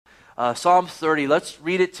Psalm 30. Let's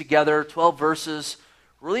read it together, 12 verses.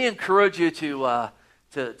 Really encourage you to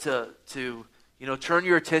turn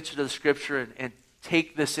your attention to the Scripture and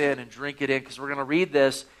take this in and drink it in, because we're going to read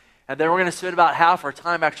this, and then we're going to spend about half our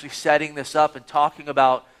time actually setting this up and talking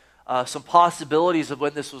about some possibilities of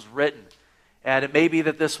when this was written. And it may be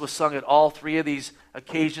that this was sung at all three of these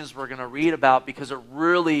occasions we're going to read about, because it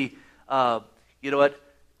really,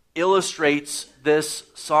 illustrates this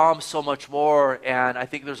psalm so much more. And I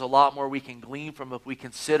think there's a lot more we can glean from if we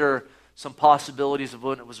consider some possibilities of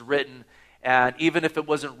when it was written. And even if it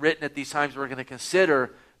wasn't written at these times we're going to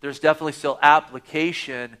consider, there's definitely still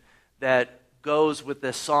application that goes with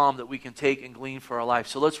this psalm that we can take and glean for our life.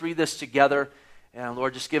 So let's read this together. And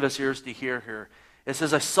Lord, just give us ears to hear here. It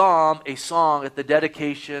says, a song at the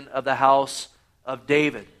dedication of the house of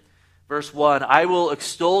David. Verse 1, I will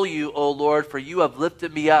extol you, O Lord, for you have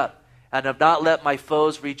lifted me up and have not let my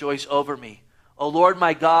foes rejoice over me. O Lord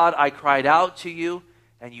my God, I cried out to you,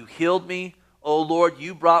 and you healed me. O Lord,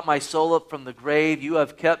 you brought my soul up from the grave. You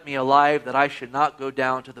have kept me alive, that I should not go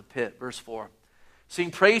down to the pit. Verse 4,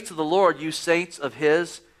 sing praise to the Lord, you saints of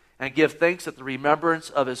his, and give thanks at the remembrance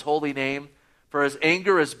of his holy name. For his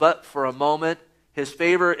anger is but for a moment, his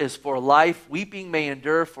favor is for life. Weeping may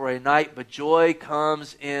endure for a night, but joy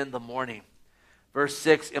comes in the morning. Verse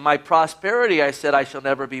 6, in my prosperity I said, I shall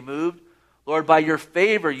never be moved. Lord, by your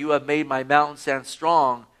favor you have made my mountain stand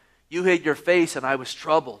strong. You hid your face, and I was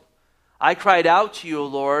troubled. I cried out to you, O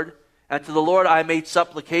Lord, and to the Lord I made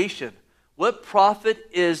supplication. What profit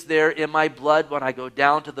is there in my blood when I go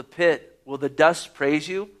down to the pit? Will the dust praise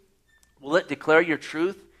you? Will it declare your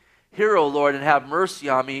truth? Hear, O Lord, and have mercy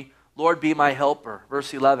on me. Lord, be my helper.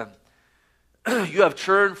 Verse 11, you have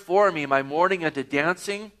turned for me my mourning into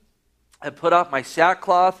dancing, and put off my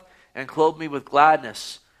sackcloth, and clothed me with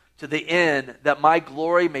gladness, to the end that my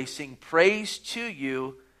glory may sing praise to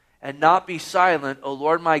you, and not be silent. O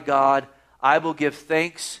Lord my God, I will give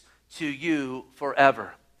thanks to you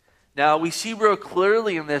forever. Now we see real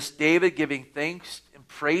clearly in this David giving thanks and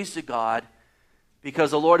praise to God,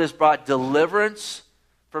 because the Lord has brought deliverance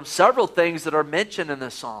from several things that are mentioned in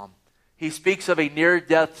this psalm. He speaks of a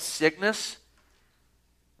near-death sickness,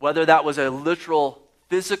 whether that was a literal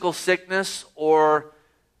physical sickness or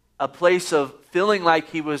a place of feeling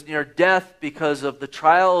like he was near death because of the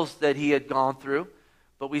trials that he had gone through.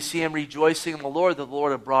 But we see him rejoicing in the Lord that the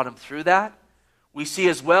Lord had brought him through that. We see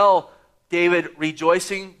as well David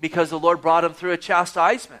rejoicing because the Lord brought him through a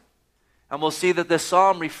chastisement. And we'll see that this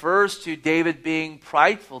psalm refers to David being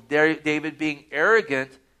prideful, David being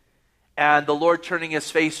arrogant, and the Lord turning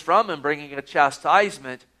his face from him, bringing a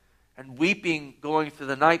chastisement, and weeping going through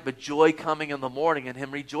the night, but joy coming in the morning, and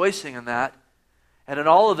him rejoicing in that. And in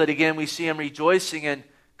all of it, again, we see him rejoicing in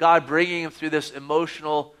God bringing him through this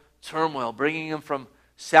emotional turmoil, bringing him from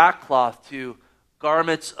sackcloth to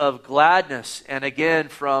garments of gladness, and again,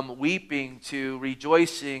 from weeping to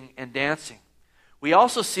rejoicing and dancing. We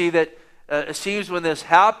also see that it seems when this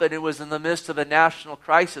happened, it was in the midst of a national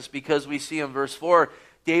crisis, because we see in verse 4,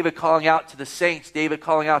 David calling out to the saints, David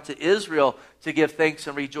calling out to Israel to give thanks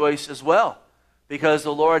and rejoice as well, because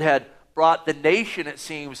the Lord had brought the nation, it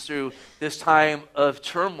seems, through this time of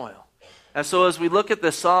turmoil. And so as we look at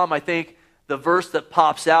this psalm, I think the verse that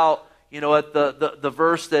pops out, the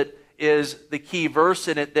verse that is the key verse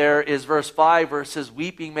in it there is verse 5, where it says,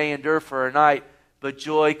 weeping may endure for a night, but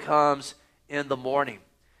joy comes in the morning.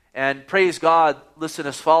 And praise God, listen,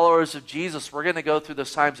 as followers of Jesus, we're going to go through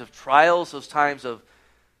those times of trials, those times of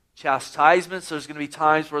chastisements. There's going to be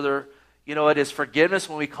times where it is forgiveness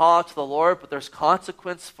when we call out to the Lord, but there's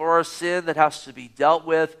consequence for our sin that has to be dealt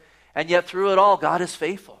with. And yet through it all, God is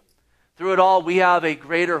faithful. Through it all, we have a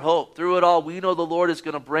greater hope. Through it all, we know the Lord is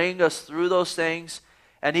going to bring us through those things.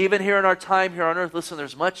 And even here in our time here on earth, listen,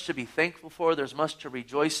 there's much to be thankful for. There's much to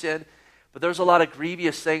rejoice in. But there's a lot of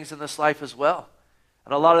grievous things in this life as well.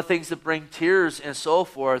 And a lot of things that bring tears and so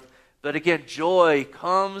forth. But again, joy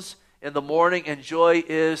comes in the morning, and joy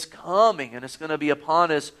is coming, and it's going to be upon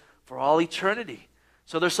us for all eternity.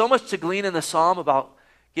 So there's so much to glean in the psalm about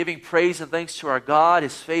giving praise and thanks to our God,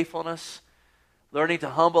 his faithfulness, learning to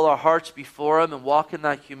humble our hearts before him and walk in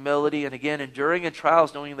that humility, and again, enduring in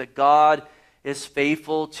trials, knowing that God is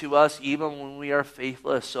faithful to us even when we are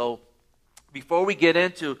faithless. So before we get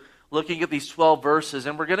into looking at these 12 verses,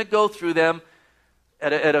 and we're going to go through them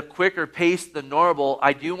at a quicker pace than normal,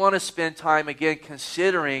 I do want to spend time again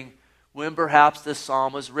considering when perhaps this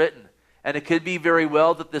psalm was written. And it could be very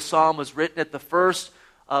well that this psalm was written at the first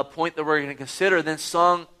point that we're going to consider, then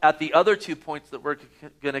sung at the other 2 points that we're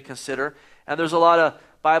going to consider. And there's a lot of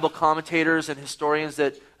Bible commentators and historians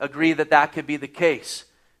that agree that that could be the case.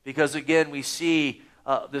 Because again, we see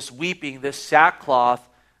this weeping, this sackcloth,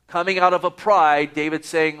 coming out of a pride. David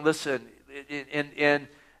saying, listen, in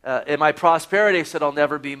my prosperity, I said I'll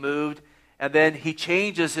never be moved. And then he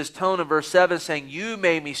changes his tone in verse 7, saying, you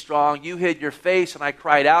made me strong, you hid your face, and I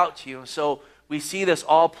cried out to you. And so we see this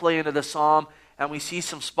all play into the psalm, and we see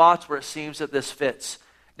some spots where it seems that this fits.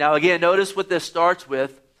 Now again, notice what this starts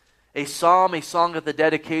with, a psalm, a song of the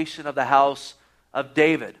dedication of the house of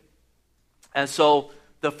David. And so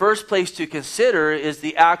the first place to consider is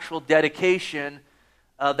the actual dedication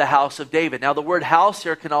of the house of David. Now the word house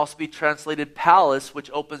here can also be translated palace, which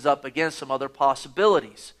opens up again some other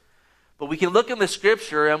possibilities. But we can look in the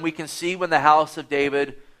scripture and we can see when the house of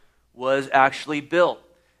David was actually built.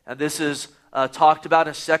 And this is talked about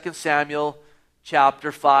in 2 Samuel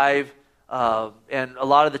chapter 5, and a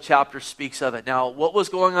lot of the chapter speaks of it. Now, what was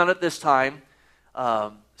going on at this time?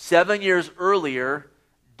 7 years earlier,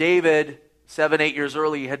 David, 8 years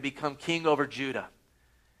earlier, had become king over Judah.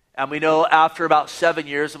 And we know after about 7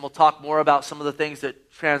 years, and we'll talk more about some of the things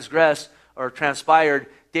that transpired,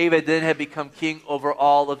 David then had become king over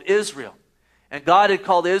all of Israel. And God had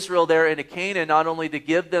called Israel there into Canaan not only to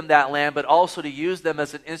give them that land, but also to use them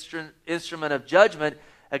as an instrument of judgment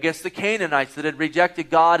against the Canaanites that had rejected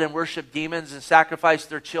God and worshiped demons and sacrificed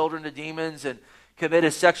their children to demons and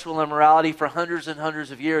committed sexual immorality for hundreds and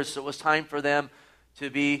hundreds of years. So it was time for them to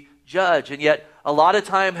be judged. And yet a lot of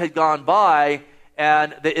time had gone by,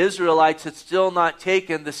 and the Israelites had still not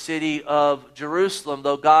taken the city of Jerusalem,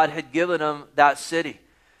 though God had given them that city.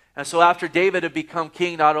 And so after David had become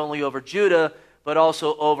king not only over Judah, but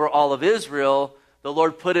also over all of Israel, the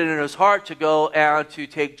Lord put it in his heart to go and to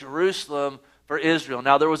take Jerusalem for Israel.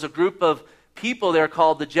 Now there was a group of people there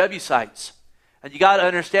called the Jebusites. And you got to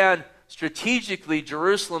understand, strategically,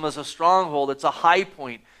 Jerusalem is a stronghold. It's a high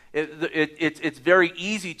point. It's very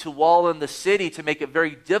easy to wall in the city to make it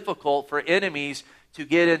very difficult for enemies to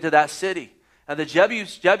get into that city. And the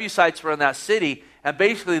Jebusites were in that city, and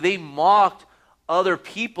basically they mocked other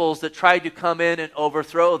peoples that tried to come in and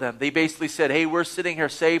overthrow them. They basically said, hey, we're sitting here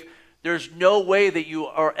safe. There's no way that you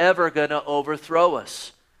are ever going to overthrow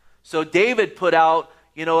us. So David put out,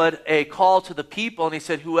 a call to the people, and he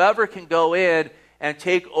said, whoever can go in and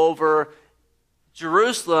take over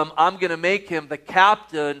Jerusalem, I'm going to make him the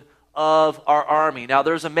captain of our army. Now,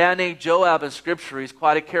 there's a man named Joab in Scripture. He's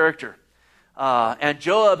quite a character. And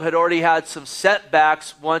Joab had already had some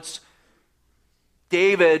setbacks once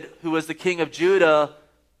David, who was the king of Judah,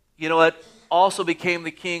 also became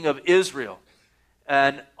the king of Israel.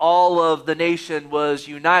 And all of the nation was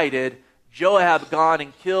united. Joab gone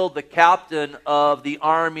and killed the captain of the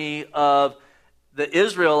army of the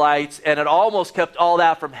Israelites, and it almost kept all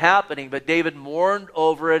that from happening. But David mourned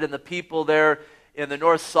over it, and the people there in the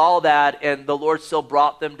north saw that, and the Lord still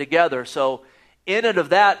brought them together. So in it of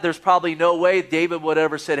that, there's probably no way David would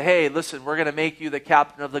ever said, hey, listen, we're going to make you the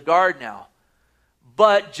captain of the guard now.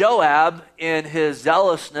 But Joab, in his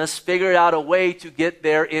zealousness, figured out a way to get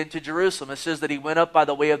there into Jerusalem. It says that he went up by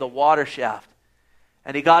the way of the water shaft.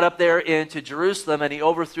 And he got up there into Jerusalem, and he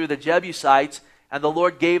overthrew the Jebusites, and the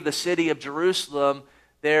Lord gave the city of Jerusalem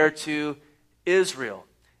there to Israel.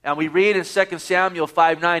 And we read in 2 Samuel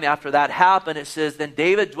 5:9, after that happened, it says, then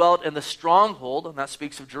David dwelt in the stronghold, and that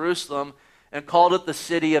speaks of Jerusalem, and called it the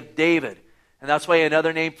city of David. And that's why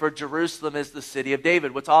another name for Jerusalem is the city of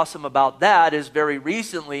David. What's awesome about that is very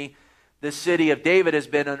recently, the city of David has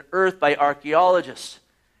been unearthed by archaeologists.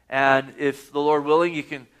 And if the Lord willing, you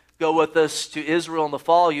can go with us to Israel in the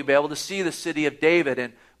fall, you'll be able to see the city of David.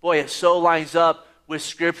 And boy, it so lines up with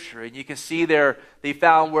Scripture. And you can see there, they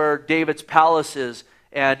found where David's palace is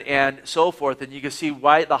and so forth. And you can see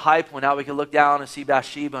why the high point out. We can look down and see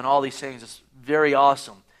Bathsheba and all these things. It's very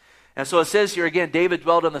awesome. And so it says here again, David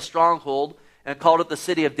dwelt in the stronghold and called it the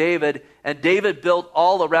city of David. And David built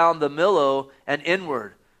all around the Millo and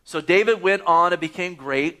inward. So David went on and became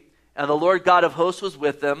great, and the Lord God of hosts was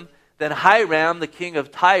with him. Then Hiram, the king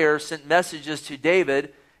of Tyre, sent messages to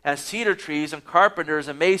David, and cedar trees and carpenters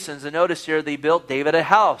and masons. And notice here, they built David a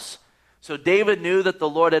house. So David knew that the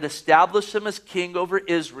Lord had established him as king over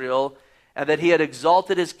Israel, and that he had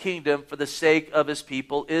exalted his kingdom for the sake of his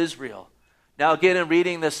people Israel. Now again, in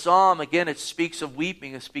reading this psalm, again, it speaks of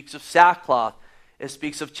weeping, it speaks of sackcloth, it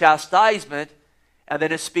speaks of chastisement, and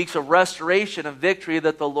then it speaks of restoration and victory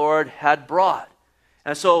that the Lord had brought.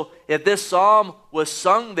 And so if this psalm was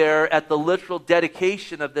sung there at the literal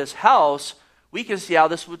dedication of this house, we can see how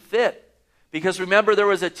this would fit. Because remember, there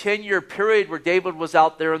was a 10-year period where David was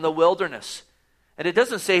out there in the wilderness. And it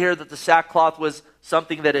doesn't say here that the sackcloth was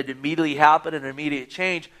something that had immediately happened, an immediate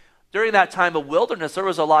change. During that time of wilderness, there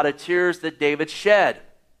was a lot of tears that David shed.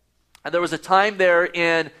 And there was a time there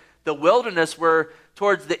in the wilderness where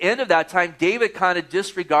towards the end of that time, David kind of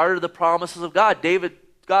disregarded the promises of God.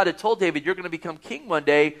 God had told David, you're going to become king one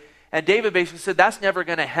day. And David basically said, that's never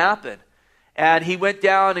going to happen. And he went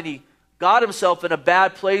down and he got himself in a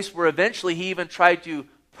bad place where eventually he even tried to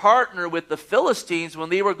partner with the Philistines when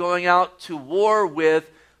they were going out to war with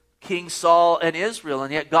King Saul and Israel.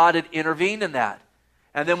 And yet God had intervened in that.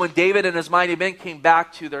 And then when David and his mighty men came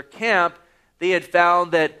back to their camp, they had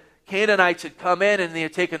found that Canaanites had come in and they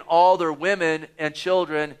had taken all their women and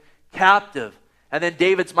children captive. And then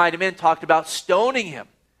David's mighty men talked about stoning him.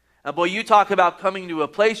 And boy, you talk about coming to a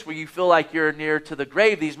place where you feel like you're near to the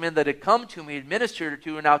grave. These men that had come to me, administered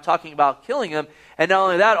to, are now talking about killing him. And not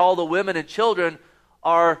only that, all the women and children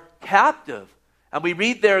are captive. And we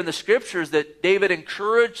read there in the scriptures that David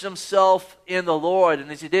encouraged himself in the Lord. And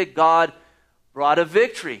as he did, God brought a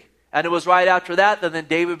victory. And it was right after that then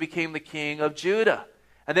David became the king of Judah.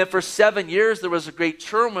 And then for 7 years there was a great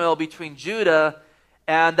turmoil between Judah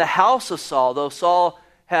and the house of Saul. Though Saul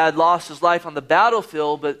had lost his life on the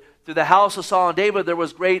battlefield, but through the house of Saul and David there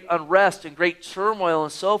was great unrest and great turmoil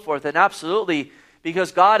and so forth. And absolutely,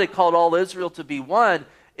 because God had called all Israel to be one,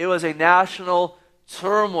 it was a national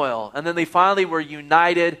turmoil. And then they finally were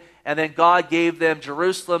united, and then God gave them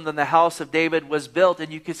Jerusalem. Then the house of David was built,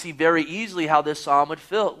 and you can see very easily how this psalm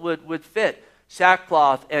would fit.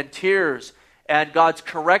 Sackcloth and tears and God's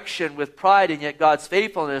correction with pride, and yet God's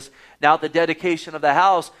faithfulness. Now at the dedication of the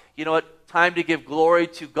house, you know what? Time to give glory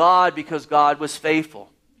to God because God was faithful.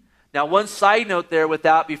 Now, one side note there with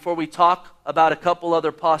that before we talk about a couple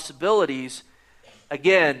other possibilities.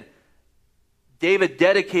 Again, David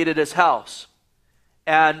dedicated his house.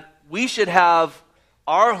 And we should have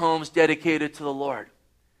our homes dedicated to the Lord.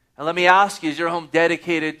 And let me ask you, is your home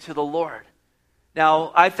dedicated to the Lord?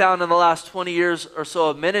 Now, I found in the last 20 years or so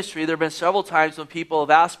of ministry, there have been several times when people have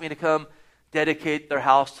asked me to come dedicate their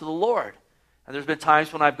house to the Lord. And there's been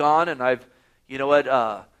times when I've gone and I've,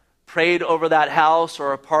 prayed over that house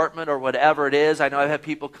or apartment or whatever it is. I know I've had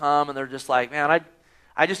people come and they're just like, man,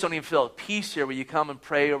 I just don't even feel at peace here when you come and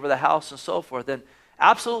pray over the house and so forth. And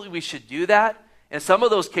absolutely we should do that. And some of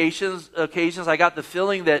those occasions, I got the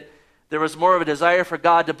feeling that there was more of a desire for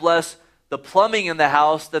God to bless the plumbing in the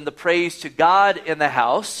house than the praise to God in the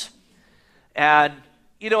house. And,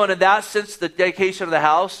 and in that sense, the dedication of the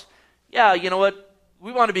house, yeah, you know what?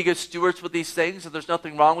 We want to be good stewards with these things, and there's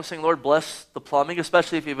nothing wrong with saying, Lord, bless the plumbing,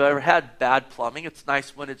 especially if you've ever had bad plumbing. It's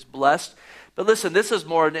nice when it's blessed. But listen, this is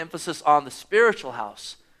more an emphasis on the spiritual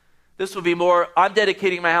house. This would be more, I'm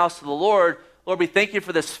dedicating my house to the Lord. Lord, we thank you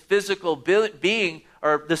for this physical being,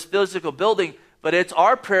 or this physical building, but it's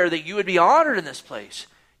our prayer that you would be honored in this place.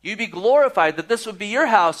 You'd be glorified, that this would be your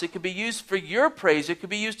house. It could be used for your praise. It could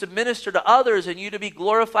be used to minister to others and you to be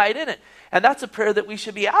glorified in it. And that's a prayer that we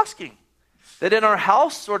should be asking. That in our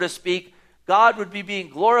house, so to speak, God would be being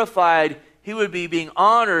glorified, he would be being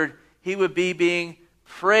honored, he would be being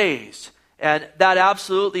praised. And that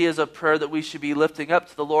absolutely is a prayer that we should be lifting up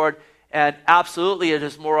to the Lord, and absolutely it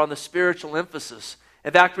is more on the spiritual emphasis.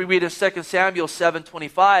 In fact, we read in 2 Samuel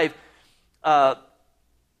 7:25,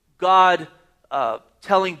 God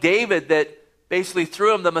telling David that basically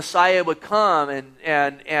through him the Messiah would come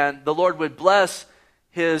and the Lord would bless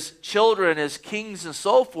his children as kings and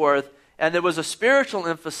so forth. And there was a spiritual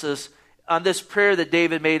emphasis on this prayer that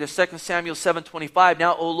David made in 2 Samuel 7:25.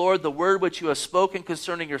 Now, O Lord, the word which you have spoken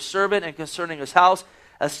concerning your servant and concerning his house,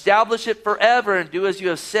 establish it forever and do as you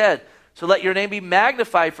have said. So let your name be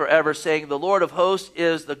magnified forever, saying, the Lord of hosts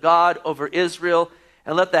is the God over Israel.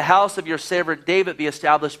 And let the house of your servant David be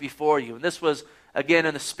established before you. And this was, again,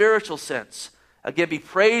 in the spiritual sense. Again, be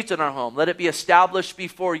praised in our home. Let it be established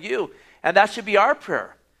before you. And that should be our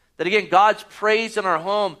prayer. That, again, God's praised in our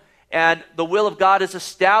home, and the will of God is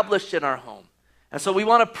established in our home. And so we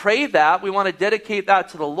want to pray that. We want to dedicate that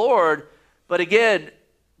to the Lord. But again,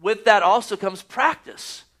 with that also comes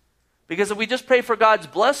practice. Because if we just pray for God's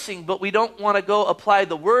blessing, but we don't want to go apply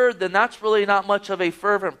the word, then that's really not much of a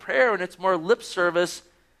fervent prayer, and it's more lip service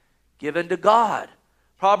given to God.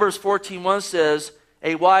 Proverbs 14:1 says,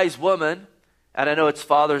 a wise woman, and I know it's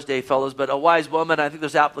Father's Day, fellas, but a wise woman, I think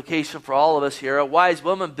there's application for all of us here. A wise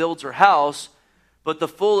woman builds her house, but the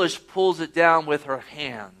foolish pulls it down with her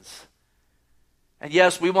hands. And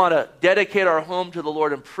yes, we want to dedicate our home to the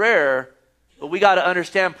Lord in prayer, but we got to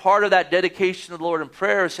understand part of that dedication to the Lord in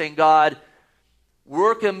prayer is saying, God,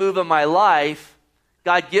 work and move in my life.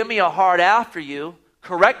 God, give me a heart after you.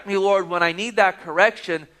 Correct me, Lord, when I need that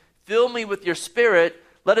correction. Fill me with your Spirit.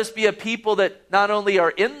 Let us be a people that not only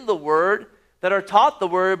are in the Word, that are taught the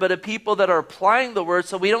Word, but a people that are applying the Word,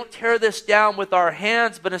 so we don't tear this down with our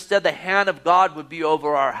hands, but instead the hand of God would be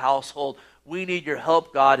over our household, we need your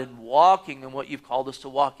help, God, in walking in what you've called us to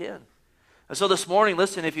walk in. And so this morning,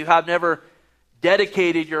 listen, if you have never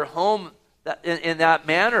dedicated your home in that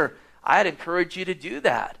manner, I'd encourage you to do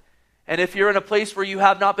that. And if you're in a place where you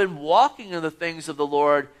have not been walking in the things of the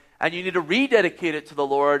Lord and you need to rededicate it to the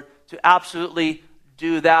Lord, to absolutely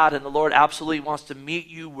do that. And the Lord absolutely wants to meet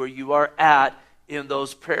you where you are at in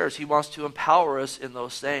those prayers. He wants to empower us in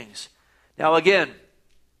those things. Now again,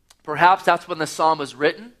 perhaps that's when the psalm was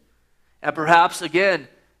written. And perhaps, again,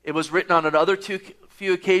 it was written on another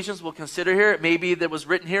few occasions we'll consider here. It may be that it was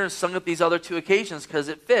written here and sung at these other two occasions because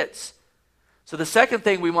it fits. So the second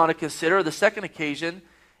thing we want to consider, the second occasion,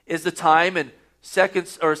 is the time in 2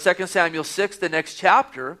 Samuel 6, the next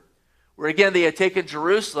chapter, where again they had taken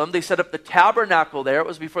Jerusalem. They set up the tabernacle there. It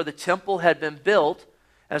was before the temple had been built.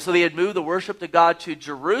 And so they had moved the worship to God to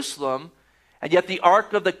Jerusalem. And yet the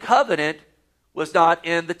Ark of the Covenant was not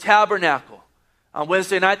in the tabernacle. On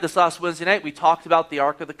Wednesday night, this last Wednesday night, we talked about the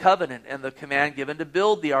Ark of the Covenant and the command given to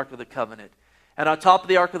build the Ark of the Covenant. And on top of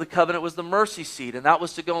the Ark of the Covenant was the mercy seat. And that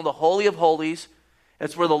was to go in the Holy of Holies.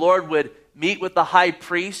 It's where the Lord would meet with the high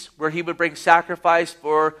priest, where he would bring sacrifice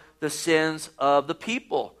for the sins of the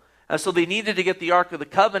people. And so they needed to get the Ark of the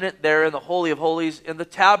Covenant there in the Holy of Holies in the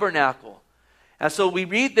tabernacle. And so we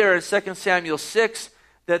read there in 2 Samuel 6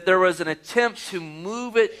 that there was an attempt to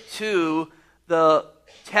move it to the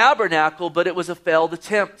tabernacle, but it was a failed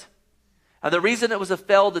attempt. And the reason it was a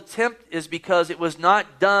failed attempt is because it was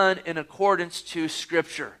not done in accordance to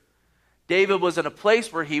Scripture. David was in a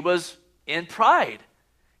place where he was in pride.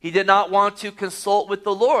 He did not want to consult with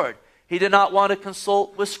the Lord. He did not want to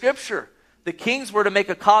consult with Scripture. The kings were to make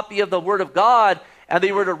a copy of the Word of God, and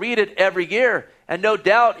they were to read it every year. And no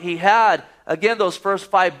doubt he had, again, those first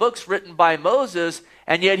 5 books written by Moses,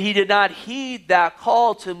 and yet he did not heed that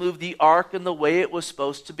call to move the ark in the way it was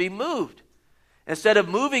supposed to be moved. Instead of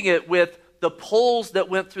moving it with the poles that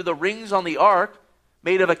went through the rings on the ark,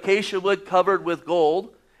 made of acacia wood covered with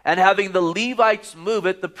gold, and having the Levites move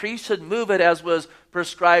it, the priests should move it as was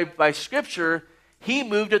prescribed by Scripture, he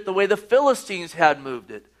moved it the way the Philistines had moved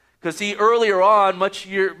it. Because see, earlier on,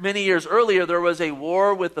 many years earlier, there was a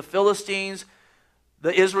war with the Philistines.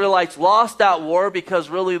 The Israelites lost that war because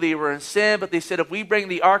really they were in sin, but they said, if we bring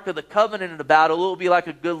the Ark of the Covenant into battle, it will be like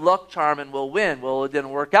a good luck charm and we'll win. Well, it didn't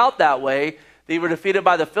work out that way. They were defeated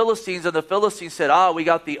by the Philistines, and the Philistines said, we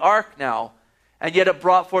got the Ark now. And yet it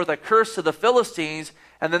brought forth a curse to the Philistines,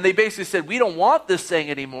 and then they basically said, we don't want this thing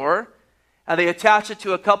anymore. And they attached it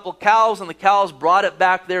to a couple cows, and the cows brought it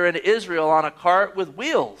back there into Israel on a cart with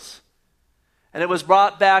wheels. And it was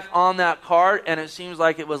brought back on that cart, and it seems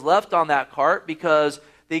like it was left on that cart because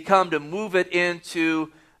they come to move it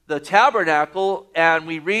into the tabernacle, and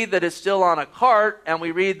we read that it's still on a cart, and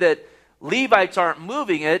we read that Levites aren't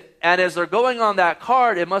moving it, and as they're going on that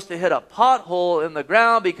cart, it must have hit a pothole in the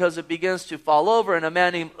ground because it begins to fall over, and a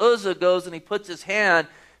man named Uzzah goes and he puts his hand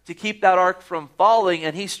to keep that ark from falling,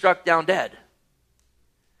 and he's struck down dead.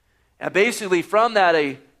 And basically from that,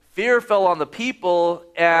 a fear fell on the people,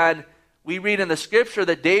 and we read in the Scripture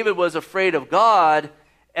that David was afraid of God,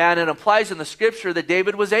 and it implies in the Scripture that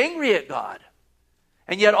David was angry at God.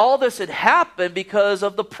 And yet all this had happened because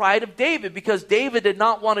of the pride of David, because David did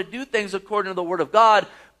not want to do things according to the Word of God,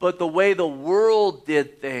 but the way the world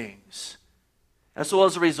did things. And so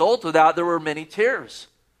as a result of that, there were many tears.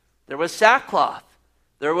 There was sackcloth.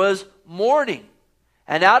 There was mourning.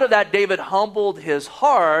 And out of that, David humbled his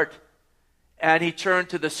heart, and he turned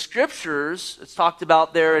to the Scriptures. It's talked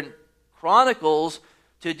about there in Chronicles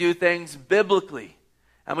to do things biblically.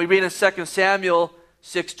 And we read in 2 Samuel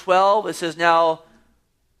 6:12, it says, now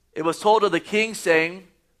it was told of the king, saying,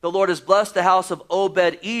 the Lord has blessed the house of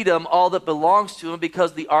Obed-Edom, all that belongs to him,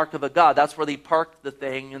 because the ark of God. That's where they parked the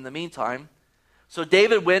thing in the meantime. So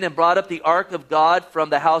David went and brought up the ark of God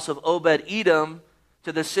from the house of Obed-Edom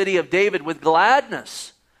to the city of David with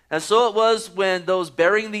gladness. And so it was when those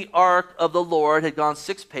bearing the ark of the Lord had gone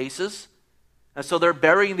 6 paces. And so they're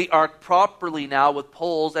bearing the ark properly now with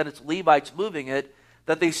poles, and it's Levites moving it,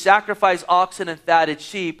 that they sacrifice oxen and fatted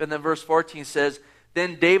sheep. And then verse 14 says,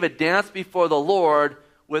 then David danced before the Lord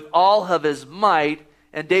with all of his might,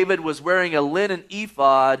 and David was wearing a linen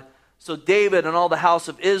ephod. So David and all the house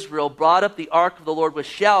of Israel brought up the ark of the Lord with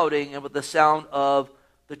shouting and with the sound of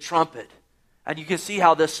the trumpet. And you can see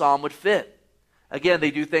how this psalm would fit. Again,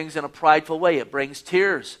 they do things in a prideful way. It brings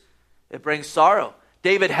tears. It brings sorrow.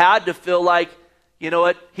 David had to feel like,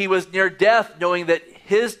 he was near death, knowing that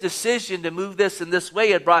his decision to move this in this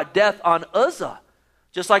way had brought death on Uzzah.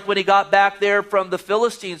 Just like when he got back there from the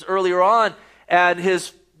Philistines earlier on, and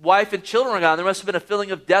his wife and children were gone, there must have been a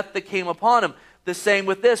feeling of death that came upon him. the same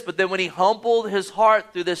with this. But then when he humbled his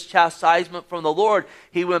heart through this chastisement from the Lord,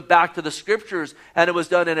 he went back to the scriptures, and it was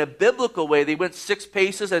done in a biblical way. They went 6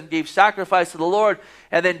 paces and gave sacrifice to the Lord.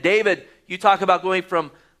 And then David, you talk about going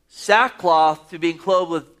from sackcloth to being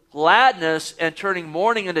clothed with gladness and turning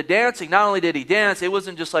mourning into dancing. Not only did he dance, it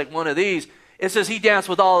wasn't just like one of these. It says he danced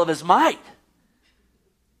with all of his might,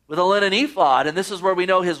 with a linen ephod. And this is where we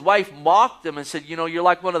know his wife mocked him and said, you know, you're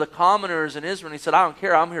like one of the commoners in Israel. And he said, I don't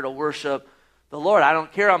care. I'm here to worship the Lord. I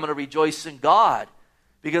don't care. I'm going to rejoice in God.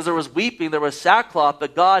 Because there was weeping, there was sackcloth,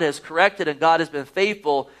 but God has corrected and God has been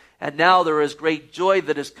faithful. And now there is great joy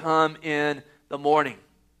that has come in the morning.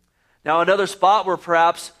 Now another spot where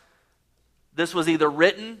perhaps this was either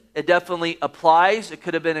written, it definitely applies. It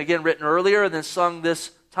could have been, again, written earlier and then sung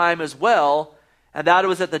this time as well. And that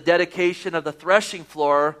was at the dedication of the threshing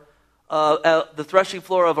floor of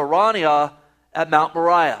Araunah at Mount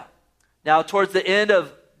Moriah. Now, towards the end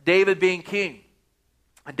of David being king,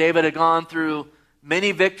 and David had gone through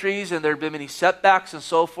many victories, and there had been many setbacks and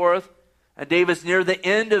so forth. And David's near the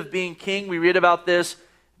end of being king. We read about this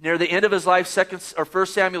near the end of his life, 1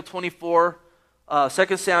 Samuel 24,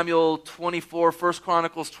 2 Samuel 24, 1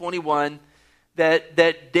 Chronicles 21, that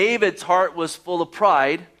David's heart was full of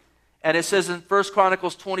pride. And it says in 1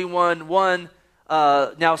 Chronicles 21:1,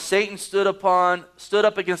 now Satan stood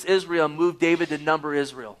up against Israel and moved David to number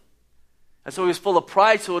Israel. And so he was full of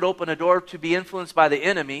pride, so it opened a door to be influenced by the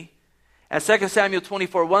enemy. And 2 Samuel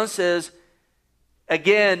 24:1 says,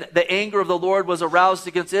 again, the anger of the Lord was aroused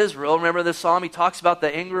against Israel. Remember this psalm, he talks about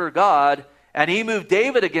the anger of God. And he moved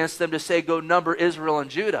David against them to say, go number Israel and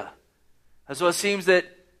Judah. And so it seems that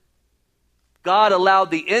God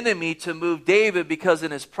allowed the enemy to move David because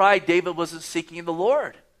in his pride, David wasn't seeking the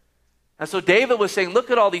Lord. And so David was saying,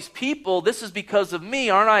 look at all these people. This is because of me.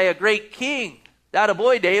 Aren't I a great king? That a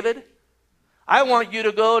boy, David. I want you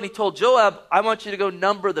to go. And he told Joab, I want you to go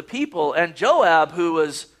number the people. And Joab, who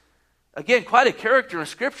was, again, quite a character in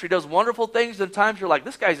Scripture, he does wonderful things. And times you're like,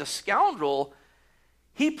 this guy's a scoundrel.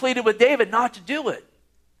 He pleaded with David not to do it.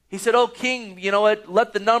 He said, oh, king, you know what?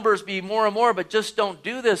 Let the numbers be more and more, but just don't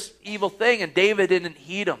do this evil thing. And David didn't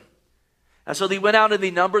heed him. And so they went out and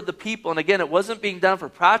they numbered the people. And again, it wasn't being done for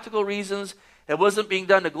practical reasons. It wasn't being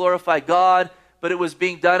done to glorify God, but it was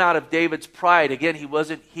being done out of David's pride. Again, he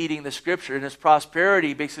wasn't heeding the scripture. In his prosperity,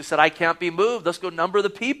 he basically said, I can't be moved. Let's go number the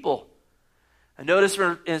people. And notice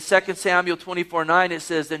in 2 Samuel 24:9, it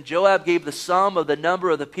says, then Joab gave the sum of the number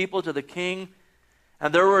of the people to the king.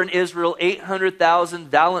 And there were in Israel 800,000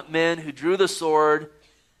 valiant men who drew the sword,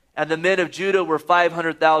 and the men of Judah were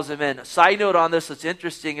 500,000 men. A side note on this that's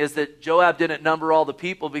interesting is that Joab didn't number all the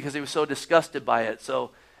people because he was so disgusted by it. So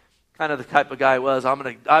kind of the type of guy he was,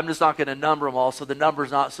 I'm just not going to number them all, so the number's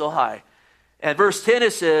not so high. And verse 10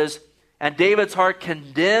 it says, and David's heart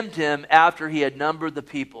condemned him after he had numbered the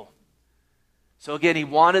people. So again, he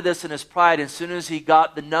wanted this in his pride. And as soon as he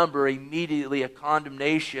got the number, immediately a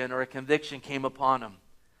condemnation or a conviction came upon him.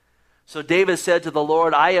 So David said to the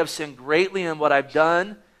Lord, I have sinned greatly in what I've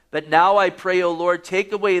done, but now I pray, O Lord,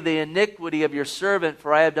 take away the iniquity of your servant,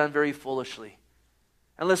 for I have done very foolishly.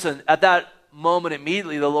 And listen, at that moment,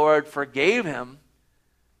 immediately the Lord forgave him,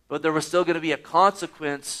 but there was still going to be a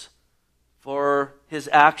consequence for his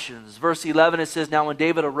actions. Verse 11, it says, now when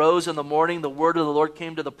David arose in the morning, the word of the Lord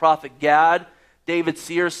came to the prophet Gad, David's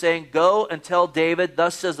seer, saying, go and tell David,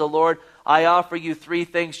 thus says the Lord, I offer you 3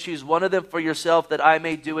 things. Choose one of them for yourself that I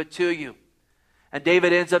may do it to you. And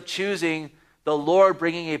David ends up choosing the Lord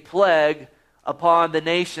bringing a plague upon the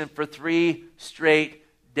nation for 3 straight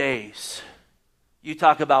days. You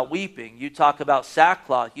talk about weeping. You talk about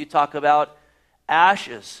sackcloth. You talk about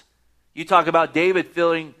ashes. You talk about David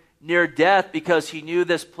feeling near death because he knew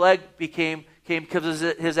this plague came because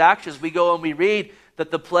of his actions. We go and we read that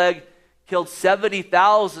the plague killed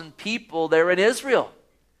 70,000 people there in Israel.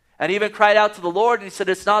 And even cried out to the Lord and he said,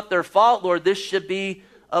 it's not their fault, Lord, this should be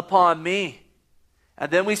upon me. And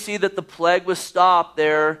then we see that the plague was stopped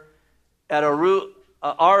there at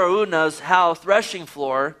Araunah's house, threshing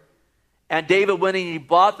floor. And David went and he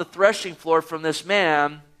bought the threshing floor from this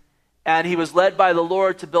man, and he was led by the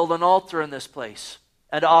Lord to build an altar in this place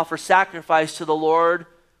and to offer sacrifice to the Lord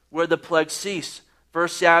where the plague ceased. 2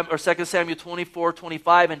 Samuel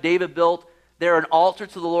 24:25, and David built there an altar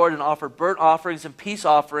to the Lord and offered burnt offerings and peace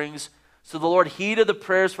offerings. So the Lord heeded the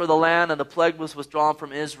prayers for the land, and the plague was withdrawn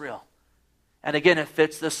from Israel. And again, it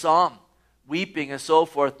fits this psalm, weeping and so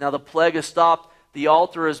forth. Now the plague is stopped, the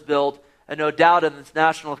altar is built, and no doubt in this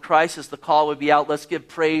national crisis, the call would be out, let's give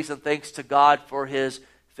praise and thanks to God for his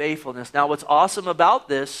faithfulness. Now what's awesome about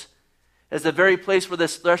this is the very place where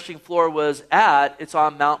this threshing floor was at, it's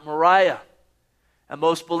on Mount Moriah. And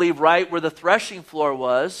most believe right where the threshing floor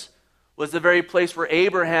was the very place where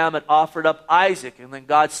Abraham had offered up Isaac. And then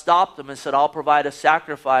God stopped him and said, I'll provide a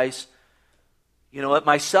sacrifice,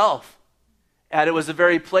 myself. And it was the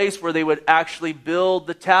very place where they would actually build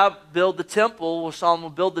the temple, where Solomon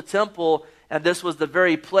would build the temple, and this was the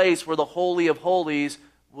very place where the Holy of Holies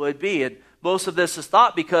would be. And most of this is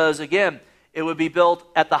thought because, again, it would be built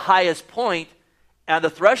at the highest point, and the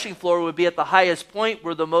threshing floor would be at the highest point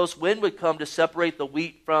where the most wind would come to separate the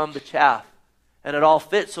wheat from the chaff. And it all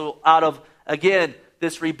fits. So out of, again,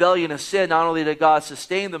 this rebellion of sin, not only did God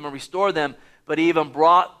sustain them and restore them, but he even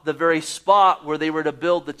brought the very spot where they were to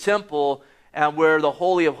build the temple and where the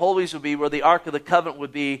Holy of Holies would be, where the Ark of the Covenant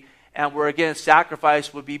would be, and where, again,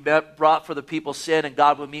 sacrifice would be brought for the people's sin, and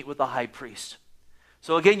God would meet with the high priest.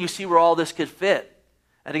 So, again, you see where all this could fit.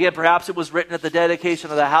 And, again, perhaps it was written at the dedication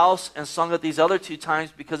of the house and sung at these other two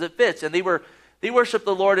times because it fits. And they worshiped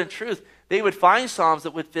the Lord in truth. They would find psalms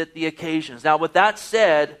that would fit the occasions. Now, with that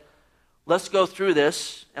said, let's go through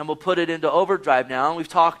this, and we'll put it into overdrive now. And we've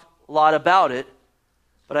talked a lot about it,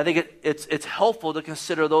 but I think it's helpful to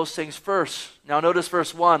consider those things first. Now, notice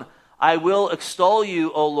verse 1. I will extol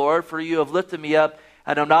you, O Lord, for you have lifted me up,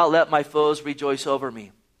 and have not let my foes rejoice over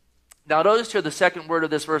me. Now, notice here the second word of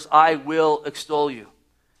this verse, I will extol you.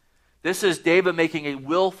 This is David making a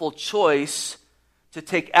willful choice to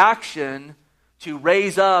take action to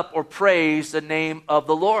raise up or praise the name of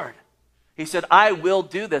the Lord. He said, I will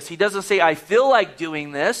do this. He doesn't say, I feel like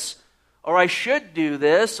doing this, or I should do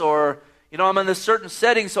this, or, I'm in this certain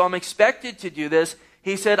setting, so I'm expected to do this.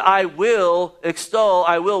 He said, I will extol,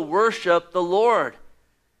 I will worship the Lord.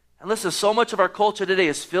 And listen, so much of our culture today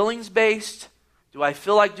is feelings-based. Do I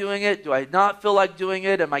feel like doing it? Do I not feel like doing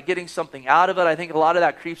it? Am I getting something out of it? I think a lot of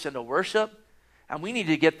that creeps into worship. And we need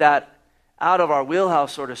to get that out of our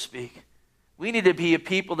wheelhouse, so to speak. We need to be a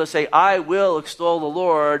people that say, I will extol the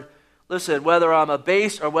Lord. Listen, whether I'm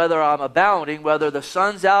abased or whether I'm abounding, whether the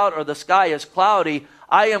sun's out or the sky is cloudy,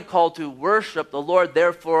 I am called to worship the Lord,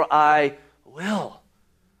 therefore I will.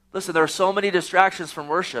 Listen, there are so many distractions from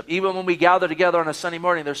worship. Even when we gather together on a Sunday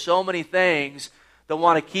morning, there's so many things that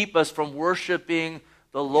want to keep us from worshiping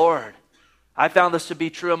the Lord. I found this to be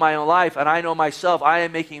true in my own life, and I know myself, I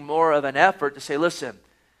am making more of an effort to say, listen,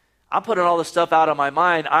 I'm putting all this stuff out of my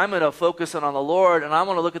mind. I'm going to focus in on the Lord, and I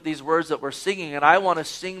want to look at these words that we're singing, and I want to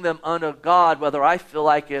sing them unto God, whether I feel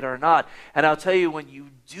like it or not. And I'll tell you, when you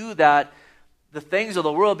do that, the things of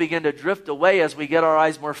the world begin to drift away as we get our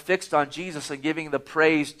eyes more fixed on Jesus and giving the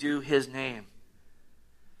praise due his name.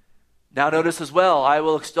 Now notice as well, I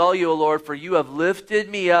will extol you, O Lord, for you have lifted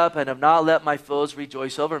me up and have not let my foes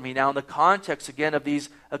rejoice over me. Now in the context, again, of these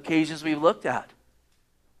occasions we've looked at,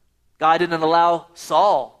 God didn't allow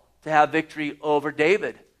Saul to have victory over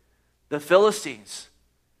David. The Philistines,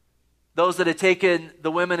 those that had taken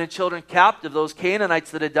the women and children captive, those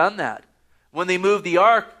Canaanites that had done that. When they moved the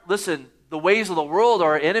ark, listen, the ways of the world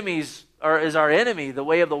are enemies, is our enemy, the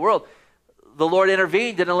way of the world. The Lord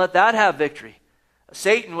intervened, didn't let that have victory.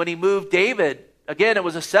 Satan, when he moved David, again, it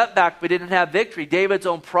was a setback, but didn't have victory. David's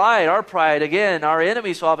own pride, again, our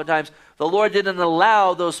enemies so oftentimes. The Lord didn't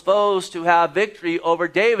allow those foes to have victory over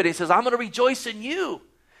David. He says, I'm going to rejoice in you.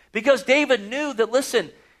 Because David knew that, listen,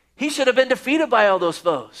 he should have been defeated by all those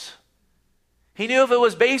foes. He knew if it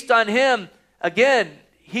was based on him, again,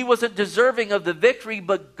 he wasn't deserving of the victory,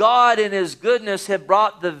 but God in his goodness had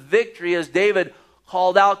brought the victory as David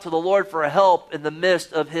called out to the Lord for help in the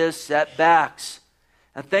midst of his setbacks.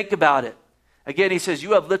 And think about it. Again, he says,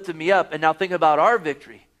 you have lifted me up. And now think about our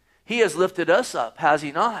victory. He has lifted us up, has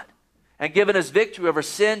he not? And given us victory over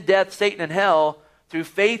sin, death, Satan, and hell through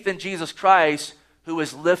faith in Jesus Christ, who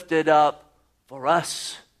was lifted up for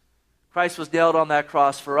us. Christ was nailed on that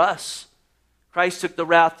cross for us. Christ took the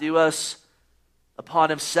wrath due us upon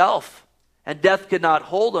himself, and death could not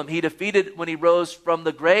hold him. He defeated when he rose from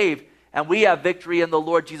the grave, and we have victory in the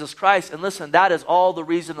Lord Jesus Christ. And listen, that is all the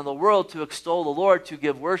reason in the world to extol the Lord, to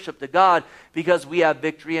give worship to God, because we have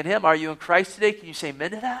victory in him. Are you in Christ today? Can you say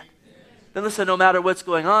amen to that? Then listen, no matter what's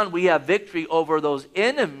going on, we have victory over those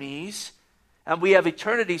enemies, and we have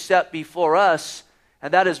eternity set before us.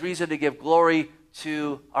 And that is reason to give glory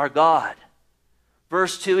to our God.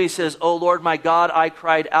 Verse 2, he says, O Lord my God, I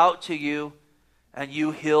cried out to you, and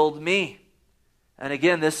you healed me. And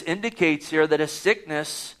again, this indicates here that a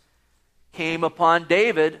sickness came upon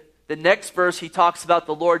David. The next verse, he talks about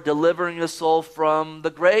the Lord delivering his soul from the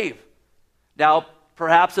grave. Now,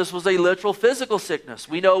 perhaps this was a literal physical sickness.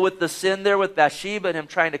 We know with the sin there with Bathsheba and him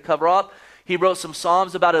trying to cover up, he wrote some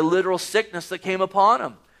psalms about a literal sickness that came upon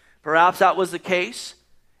him. Perhaps that was the case.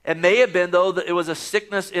 It may have been, though, that it was a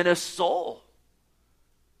sickness in his soul.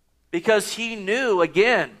 Because he knew,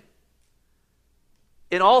 again,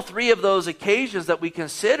 in all three of those occasions that we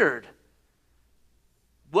considered,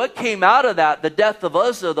 what came out of that, the death of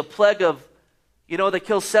Uzzah, the plague of, that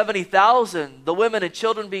killed 70,000, the women and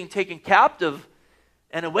children being taken captive,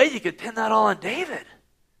 in a way you could pin that all on David.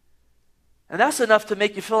 And that's enough to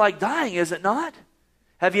make you feel like dying, is it not?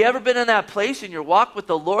 Have you ever been in that place in your walk with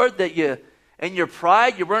the Lord that in your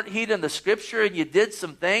pride, you weren't heeding the scripture and you did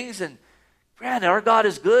some things, and man, our God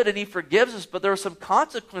is good and he forgives us, but there were some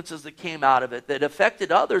consequences that came out of it that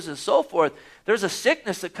affected others and so forth. There's a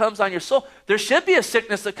sickness that comes on your soul. There should be a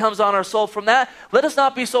sickness that comes on our soul from that. Let us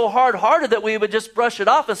not be so hard-hearted that we would just brush it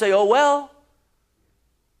off and say, oh, well.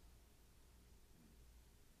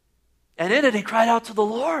 And in it, he cried out to the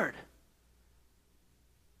Lord.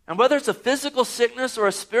 And whether it's a physical sickness or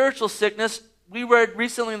a spiritual sickness, we read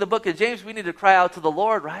recently in the book of James, we need to cry out to the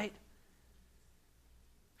Lord, right?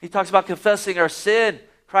 He talks about confessing our sin,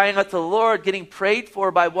 crying out to the Lord, getting prayed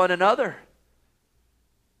for by one another.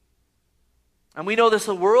 And we know this,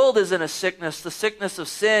 the world is in a sickness, the sickness of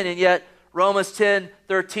sin, and yet Romans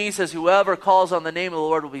 10:13 says, whoever calls on the name of the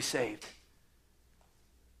Lord will be saved.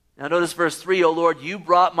 Now notice verse 3, O Lord, you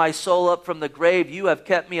brought my soul up from the grave. You have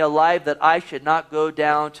kept me alive that I should not go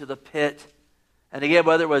down to the pit. And again,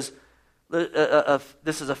 whether it was,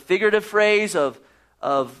 this is a figurative phrase of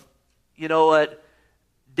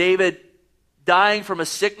David dying from a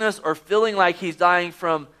sickness or feeling like he's dying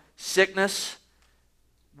from sickness,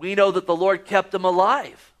 we know that the Lord kept him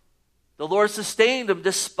alive. The Lord sustained him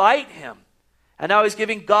despite him. And now he's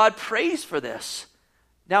giving God praise for this.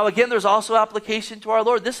 Now again, there's also application to our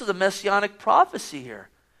Lord. This is a messianic prophecy here.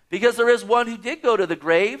 Because there is one who did go to the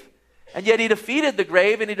grave, and yet he defeated the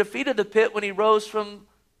grave, and he defeated the pit when he rose from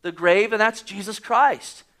the grave, and that's Jesus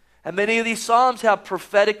Christ. And many of these Psalms have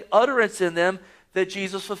prophetic utterance in them that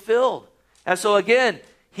Jesus fulfilled. And so again,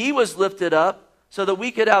 he was lifted up so that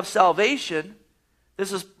we could have salvation.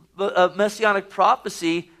 This is a messianic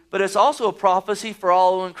prophecy, but it's also a prophecy for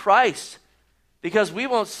all who are in Christ. Because we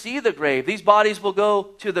won't see the grave. These bodies will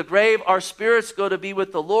go to the grave. Our spirits go to be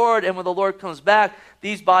with the Lord. And when the Lord comes back,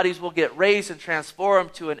 these bodies will get raised and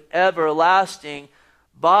transformed to an everlasting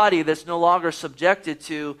body that's no longer subjected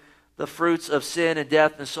to the fruits of sin and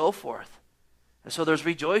death and so forth. And so there's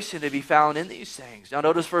rejoicing to be found in these things. Now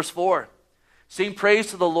notice verse 4. Sing praise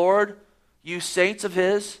to the Lord, you saints of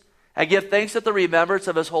his, and give thanks at the remembrance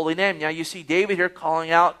of his holy name. Now you see David here calling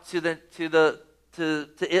out to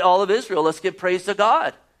all of Israel. Let's give praise to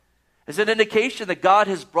God. It's an indication that God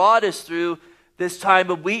has brought us through this time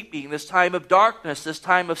of weeping, this time of darkness, this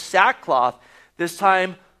time of sackcloth, this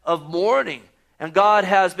time of mourning. And God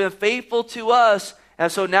has been faithful to us.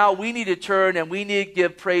 And so now we need to turn and we need to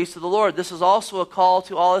give praise to the Lord. This is also a call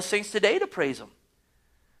to all the saints today to praise him.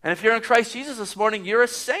 And if you're in Christ Jesus this morning, you're a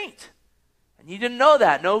saint. And you didn't know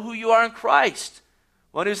that. Know who you are in Christ.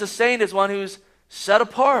 One who's a saint is one who's set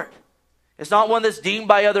apart. It's not one that's deemed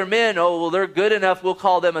by other men. Oh, well, they're good enough, we'll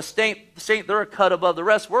call them a saint. They're a cut above the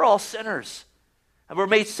rest. We're all sinners. And we're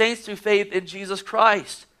made saints through faith in Jesus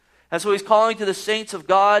Christ. And so he's calling to the saints of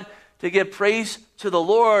God to give praise to the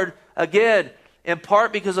Lord, again, in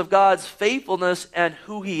part because of God's faithfulness and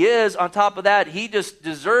who he is. On top of that, he just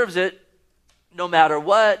deserves it no matter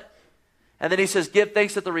what. And then he says, give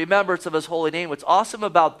thanks at the remembrance of his holy name. What's awesome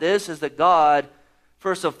about this is that God,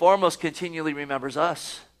 first and foremost, continually remembers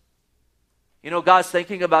us. You know, God's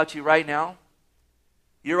thinking about you right now.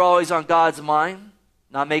 You're always on God's mind,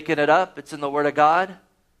 not making it up. It's in the Word of God.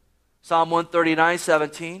 Psalm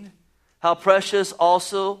 139:17. How precious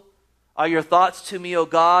also are your thoughts to me, O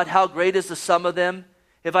God. How great is the sum of them.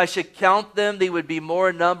 If I should count them, they would be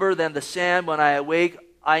more in number than the sand. When I awake,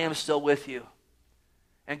 I am still with you.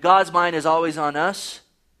 And God's mind is always on us.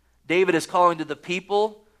 David is calling to the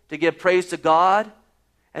people to give praise to God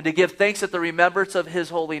and to give thanks at the remembrance of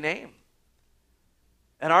his holy name.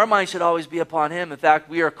 And our mind should always be upon him. In fact,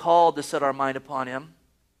 we are called to set our mind upon him.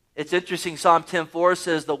 It's interesting, Psalm 10:4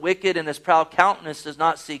 says, the wicked in his proud countenance does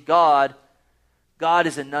not see God. God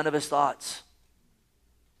is in none of his thoughts.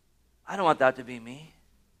 I don't want that to be me.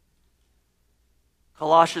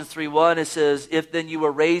 Colossians 3:1, it says, if then you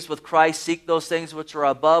were raised with Christ, seek those things which are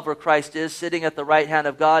above where Christ is, sitting at the right hand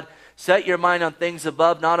of God. Set your mind on things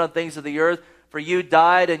above, not on things of the earth. For you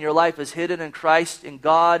died, and your life is hidden in Christ, in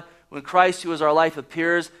God. When Christ, who is our life,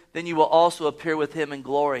 appears, then you will also appear with him in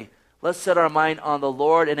glory. Let's set our mind on the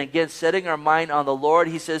Lord. And again, setting our mind on the Lord,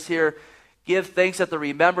 he says here, give thanks at the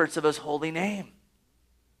remembrance of his holy name.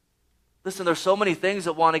 Listen, there's so many things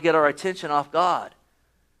that want to get our attention off God.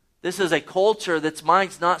 This is a culture that's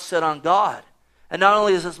mind's not set on God. And not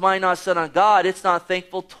only is its mind not set on God, it's not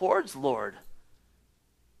thankful towards Lord.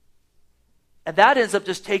 And that ends up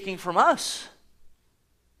just taking from us.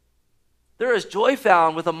 There is joy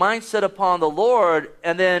found with a mindset upon the Lord,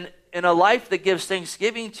 and then in a life that gives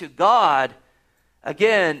thanksgiving to God.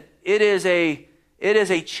 Again, it is a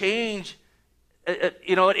change.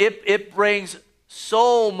 It brings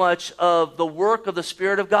so much of the work of the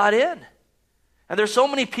Spirit of God in. And there's so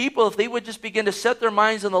many people, if they would just begin to set their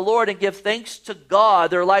minds on the Lord and give thanks to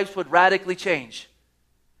God, their lives would radically change.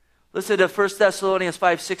 Listen to 1 Thessalonians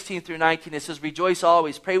 5:16 through 19. It says, "Rejoice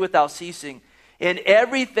always, pray without ceasing. In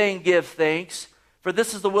everything give thanks, for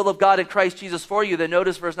this is the will of God in Christ Jesus for you." Then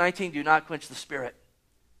notice verse 19, "Do not quench the Spirit."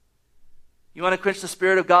 You want to quench the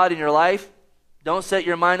Spirit of God in your life? Don't set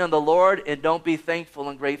your mind on the Lord, and don't be thankful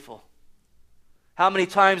and grateful. How many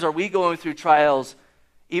times are we going through trials,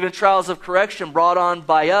 even trials of correction brought on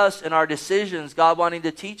by us and our decisions, God wanting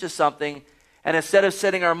to teach us something, and instead of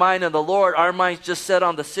setting our mind on the Lord, our mind's just set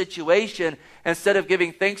on the situation. Instead of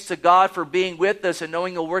giving thanks to God for being with us and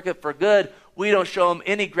knowing He'll work it for good, we don't show Him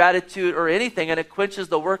any gratitude or anything, and it quenches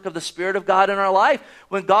the work of the Spirit of God in our life.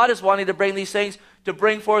 When God is wanting to bring these things to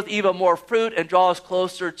bring forth even more fruit and draw us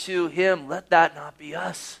closer to Him, let that not be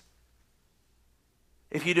us.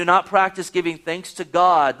 If you do not practice giving thanks to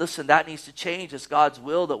God, listen, that needs to change. It's God's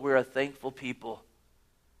will that we're a thankful people.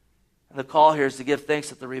 And the call here is to give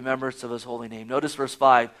thanks at the remembrance of His holy name. Notice verse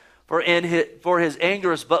 5. For His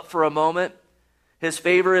anger is but for a moment. His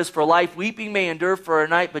favor is for life. Weeping may endure for a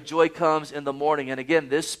night, but joy comes in the morning. And again,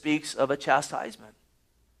 this speaks of a chastisement.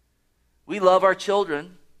 We love our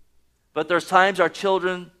children, but there's times our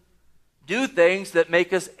children do things that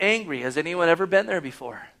make us angry. Has anyone ever been there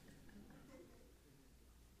before?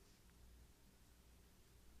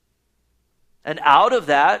 And out of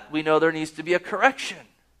that, we know there needs to be a correction.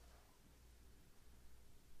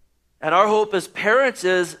 And our hope as parents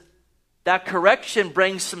is that correction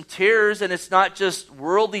brings some tears, and it's not just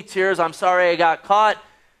worldly tears, "I'm sorry I got caught,"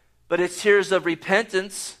 but it's tears of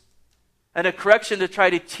repentance and a correction to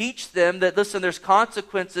try to teach them that, listen, there's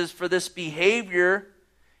consequences for this behavior,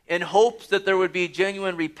 in hopes that there would be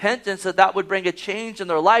genuine repentance, that would bring a change in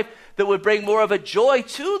their life, that would bring more of a joy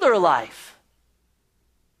to their life.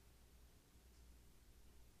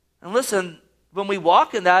 And listen, when we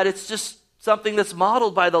walk in that, it's just something that's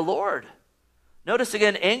modeled by the Lord. Notice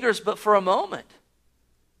again, anger is but for a moment.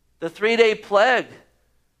 The 3-day plague,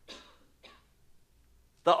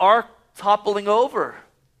 the ark toppling over,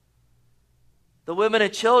 the women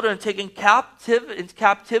and children taken in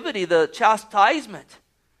captivity, the chastisement,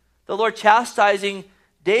 the Lord chastising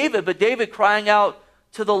David, but David crying out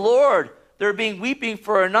to the Lord. There being weeping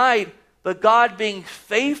for a night, but God being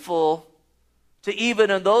faithful to even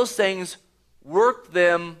in those things work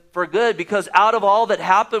them for good, because out of all that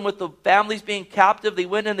happened with the families being captive, they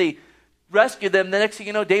went and they rescued them. The next thing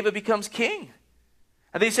you know, David becomes king.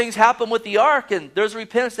 And these things happen with the ark, and there's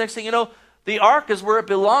repentance. Next thing you know, the ark is where it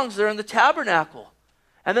belongs. They're in the tabernacle.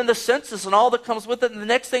 And then the census and all that comes with it. And the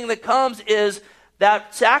next thing that comes is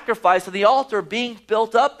that sacrifice of the altar being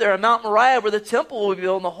built up there in Mount Moriah, where the temple will be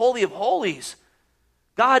built in the Holy of Holies.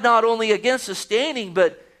 God not only again sustaining,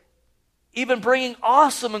 but even bringing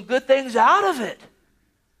awesome and good things out of it.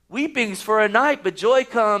 Weeping's for a night, but joy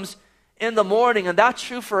comes in the morning. And that's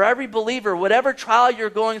true for every believer. Whatever trial you're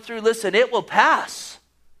going through, listen, it will pass.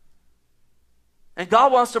 And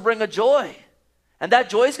God wants to bring a joy. And that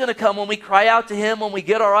joy is going to come when we cry out to Him, when we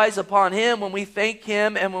get our eyes upon Him, when we thank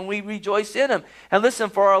Him, and when we rejoice in Him. And listen,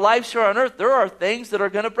 for our lives here on earth, there are things that are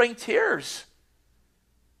going to bring tears.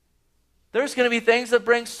 There's going to be things that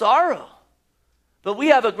bring sorrow. But we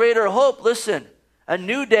have a greater hope. Listen, a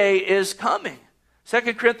new day is coming.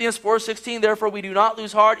 2 Corinthians 4:16, therefore we do not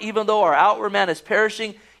lose heart, even though our outward man is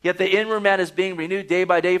perishing, yet the inward man is being renewed day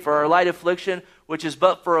by day, for our light affliction, which is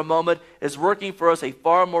but for a moment, is working for us a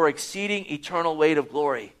far more exceeding eternal weight of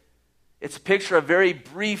glory. It's a picture of a very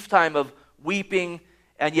brief time of weeping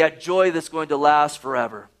and yet joy that's going to last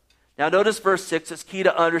forever. Now notice verse 6, it's key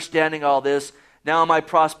to understanding all this. Now in my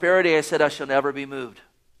prosperity I said I shall never be moved.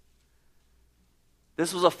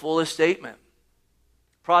 This was a foolish statement.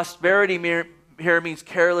 Prosperity here means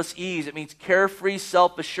careless ease. It means carefree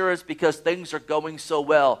self-assurance because things are going so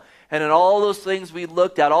well. And in all those things we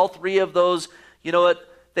looked at, all three of those,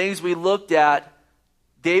 things we looked at,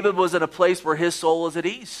 David was in a place where his soul was at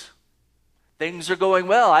ease. Things are going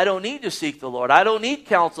well. I don't need to seek the Lord. I don't need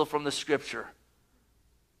counsel from the Scripture.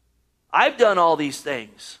 I've done all these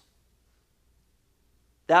things.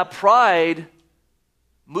 That pride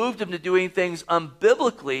moved him to doing things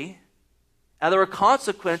unbiblically, and there were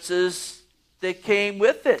consequences that came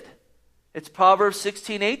with it. It's Proverbs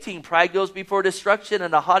 16:18. Pride goes before destruction,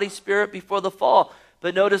 and a haughty spirit before the fall.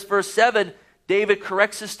 But notice verse 7, David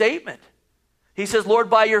corrects his statement. He says, Lord,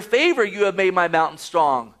 by your favor you have made my mountain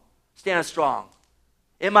strong. Stand strong.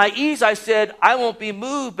 In my ease I said, I won't be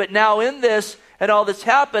moved, but now in this and all that's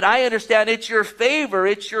happened, I understand it's your favor,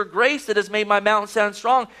 it's your grace that has made my mountain stand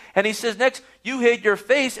strong. And he says next, you hid your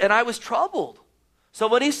face and I was troubled. So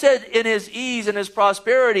when he said in his ease and his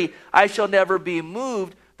prosperity, I shall never be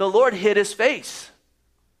moved, the Lord hid his face,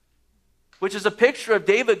 which is a picture of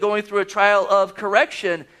David going through a trial of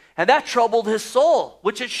correction, and that troubled his soul,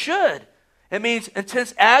 which it should. It means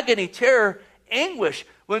intense agony, terror, anguish.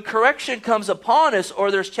 When correction comes upon us, or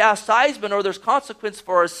there's chastisement, or there's consequence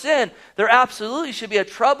for our sin, there absolutely should be a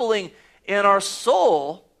troubling in our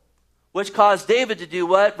soul, which caused David to do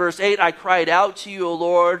what? Verse 8, I cried out to you, O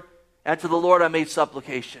Lord, and to the Lord I made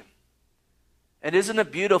supplication. And isn't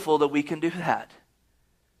it beautiful that we can do that?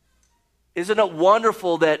 Isn't it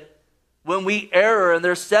wonderful that when we err and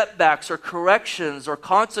there's setbacks or corrections or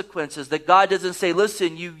consequences, that God doesn't say,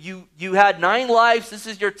 listen, you had 9 lives, this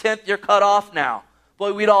is your 10th, you're cut off now.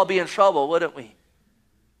 Boy, we'd all be in trouble, wouldn't we?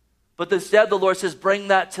 But instead the Lord says, bring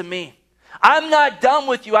that to me. I'm not done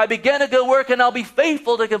with you. I began a good work and I'll be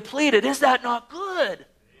faithful to complete it. Is that not good?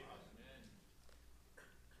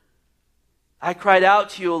 I cried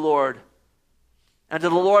out to you, O Lord, and to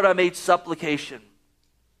the Lord I made supplication.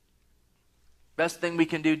 Best thing we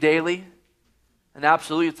can do daily, and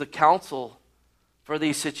absolutely it's a counsel for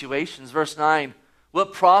these situations. Verse 9,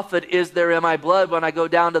 what profit is there in my blood when I go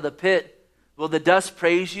down to the pit? Will the dust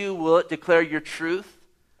praise you? Will it declare your truth?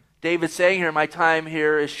 David's saying here, my time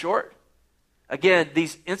here is short. Again,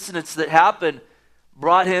 these incidents that happened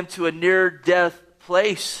brought him to a near-death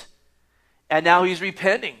place, and now he's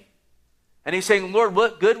repenting. And he's saying, Lord,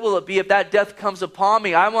 what good will it be if that death comes upon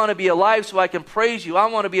me? I want to be alive so I can praise you. I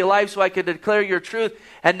want to be alive so I can declare your truth.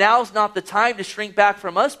 And now's not the time to shrink back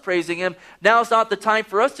from us praising him. Now's not the time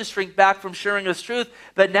for us to shrink back from sharing his truth.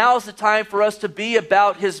 But now's the time for us to be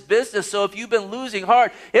about his business. So if you've been losing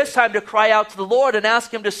heart, it's time to cry out to the Lord and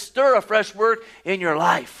ask him to stir a fresh work in your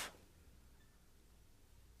life.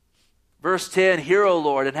 Verse 10, hear, O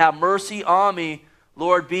Lord, and have mercy on me.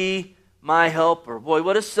 Lord, be my helper. Boy,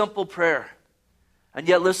 what a simple prayer. And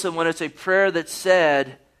yet, listen, when it's a prayer that's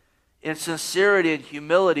said in sincerity and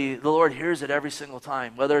humility, the Lord hears it every single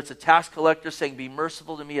time. Whether it's a tax collector saying, be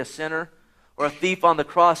merciful to me, a sinner, or a thief on the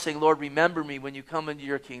cross saying, Lord, remember me when you come into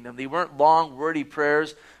your kingdom. They weren't long, wordy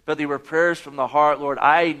prayers, but they were prayers from the heart. Lord,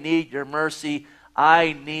 I need your mercy.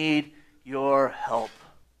 I need your help.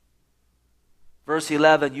 Verse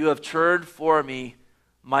 11, you have turned for me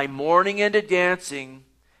my mourning into dancing,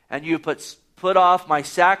 and you put off my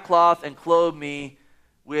sackcloth and clothed me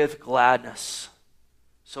with gladness.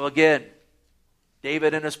 So again,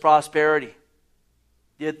 David in his prosperity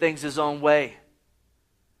did things his own way.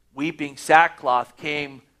 Weeping sackcloth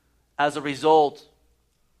came as a result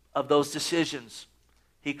of those decisions.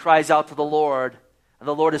 He cries out to the Lord, and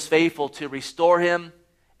the Lord is faithful to restore him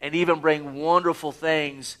and even bring wonderful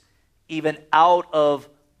things even out of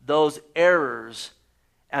those errors.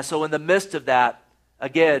 And so in the midst of that,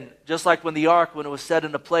 again, just like when the ark, when it was set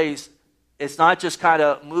into place, it's not just kind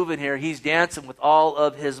of moving here. He's dancing with all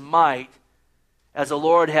of his might as the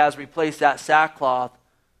Lord has replaced that sackcloth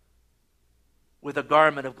with a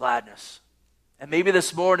garment of gladness. And maybe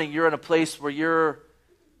this morning you're in a place where you're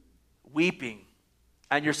weeping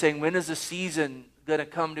and you're saying, when is the season going to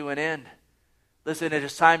come to an end? Listen, it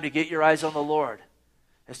is time to get your eyes on the Lord.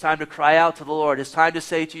 It's time to cry out to the Lord. It's time to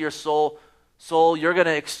say to your soul, you're going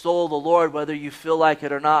to extol the Lord whether you feel like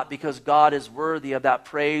it or not, because God is worthy of that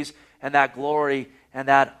praise and that glory and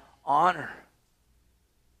that honor.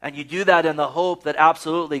 And you do that in the hope that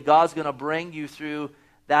absolutely God's going to bring you through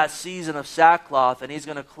that season of sackcloth, and he's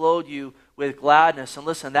going to clothe you with gladness. And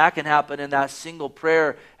listen, that can happen in that single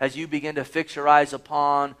prayer as you begin to fix your eyes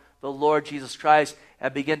upon the Lord Jesus Christ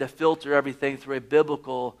and begin to filter everything through a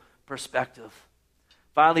biblical perspective.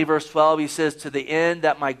 Finally, verse 12, he says, to the end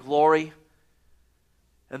that my glory,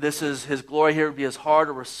 and this is his glory here, would be his heart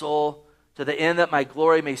or his soul, to the end that my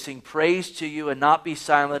glory may sing praise to you and not be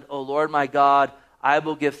silent. O Lord my God, I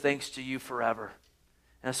will give thanks to you forever.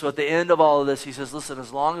 And so at the end of all of this, he says, listen,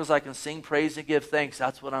 as long as I can sing praise and give thanks,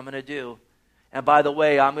 that's what I'm going to do. And by the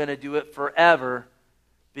way, I'm going to do it forever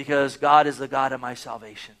because God is the God of my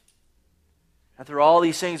salvation. And through all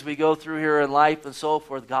these things we go through here in life and so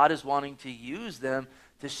forth, God is wanting to use them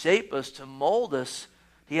to shape us, to mold us.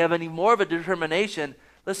 Do you have any more of a determination?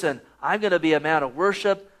 Listen, I'm going to be a man of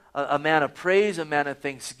worship, a man of praise, a man of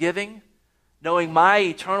thanksgiving, knowing my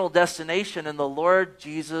eternal destination in the Lord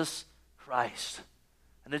Jesus Christ.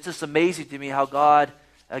 And it's just amazing to me how God,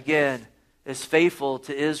 again, is faithful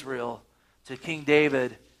to Israel, to King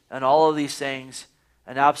David, and all of these things.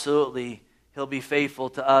 And absolutely, he'll be faithful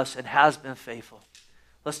to us and has been faithful.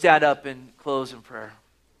 Let's stand up and close in prayer.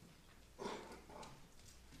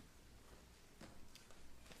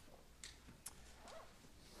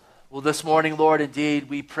 Well, this morning, Lord, indeed,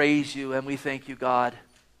 we praise you and we thank you, God.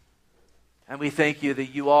 And we thank you that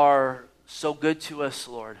you are so good to us,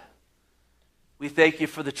 Lord. We thank you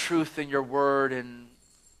for the truth in your word. And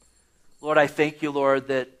Lord, I thank you, Lord,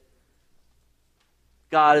 that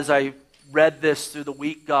God, as I read this through the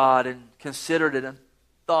week, God, and considered it and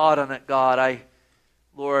thought on it, God, I,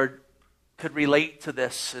 Lord, could relate to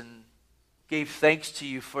this and gave thanks to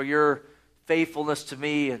you for your faithfulness to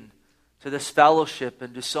me and to this fellowship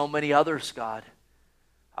and to so many others, God.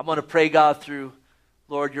 I'm going to pray, God, through,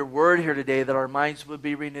 Lord, your word here today, that our minds would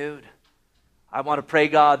be renewed. I want to pray,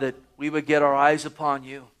 God, that we would get our eyes upon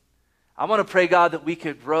you. I want to pray, God, that we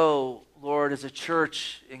could grow, Lord, as a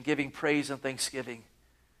church in giving praise and thanksgiving.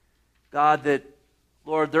 God, that,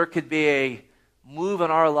 Lord, there could be a move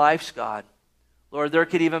in our lives, God. Lord, there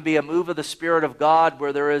could even be a move of the Spirit of God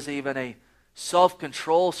where there is even a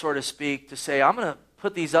self-control, so to speak, to say, I'm going to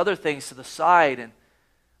put these other things to the side, and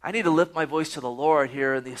I need to lift my voice to the Lord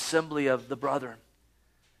here in the assembly of the brethren.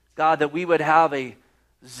 God, that we would have a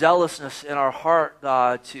zealousness in our heart,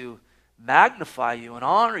 God, to magnify you and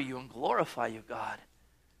honor you and glorify you, God.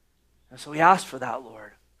 And so we ask for that,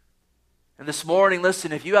 Lord. And this morning,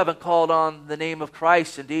 listen, if you haven't called on the name of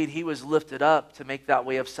Christ, indeed, he was lifted up to make that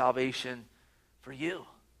way of salvation for you.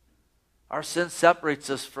 Our sin separates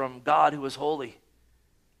us from God who is holy.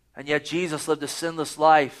 And yet Jesus lived a sinless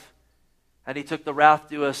life, and he took the wrath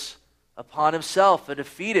due us upon himself and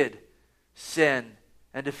defeated sin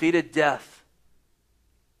and defeated death,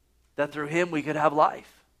 that through him we could have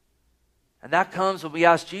life. And that comes when we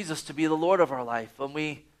ask Jesus to be the Lord of our life, when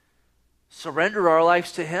we surrender our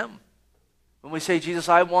lives to him, when we say, Jesus,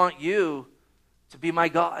 I want you to be my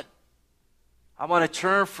God. I want to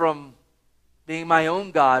turn from being my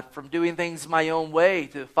own God, from doing things my own way,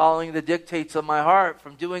 to following the dictates of my heart,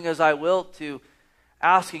 from doing as I will, to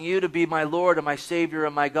asking you to be my Lord and my Savior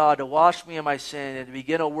and my God, to wash me of my sin and to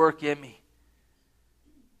begin a work in me.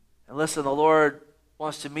 And listen, the Lord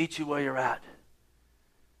wants to meet you where you're at.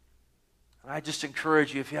 And I just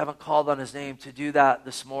encourage you, if you haven't called on his name, to do that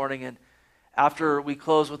this morning. And after we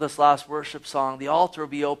close with this last worship song, the altar will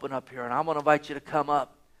be open up here, and I'm going to invite you to come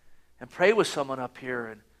up and pray with someone up here.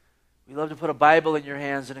 And we love to put a Bible in your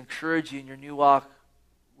hands and encourage you in your new walk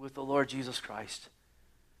with the Lord Jesus Christ.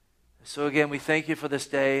 And so again, we thank you for this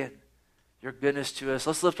day and your goodness to us.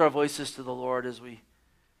 Let's lift our voices to the Lord as we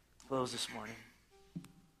close this morning.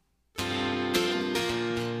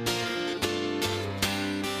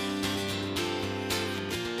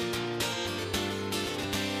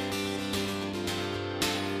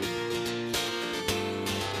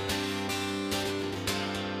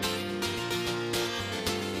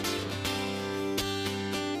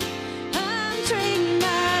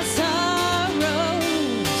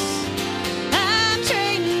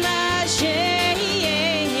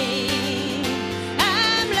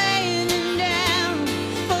 I'm laying them down.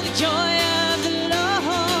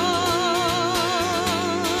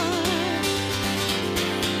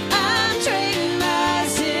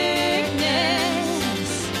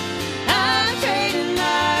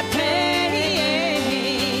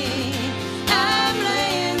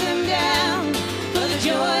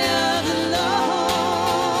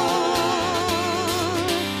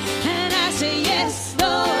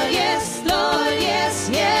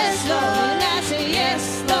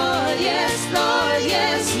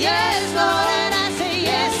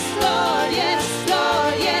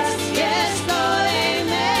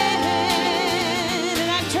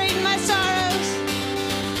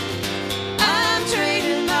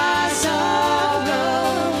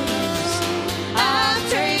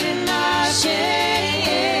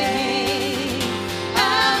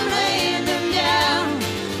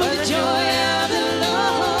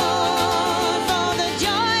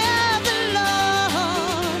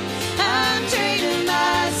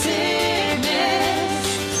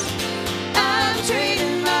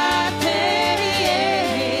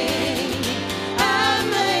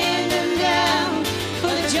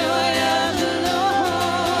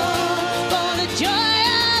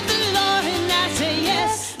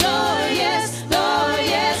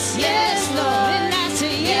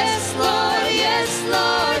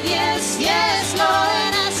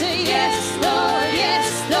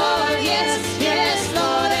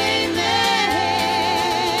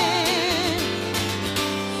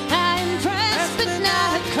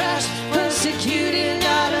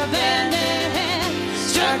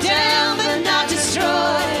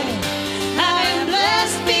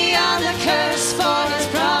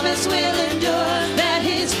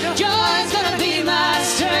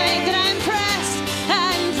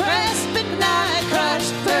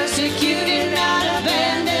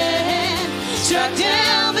 struck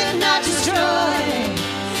down but not destroyed.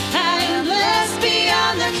 I am blessed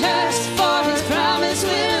beyond the curse, for his promise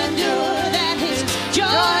will endure, that his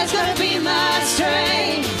joy is gonna be my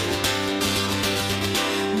strength.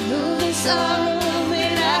 Moving sorrow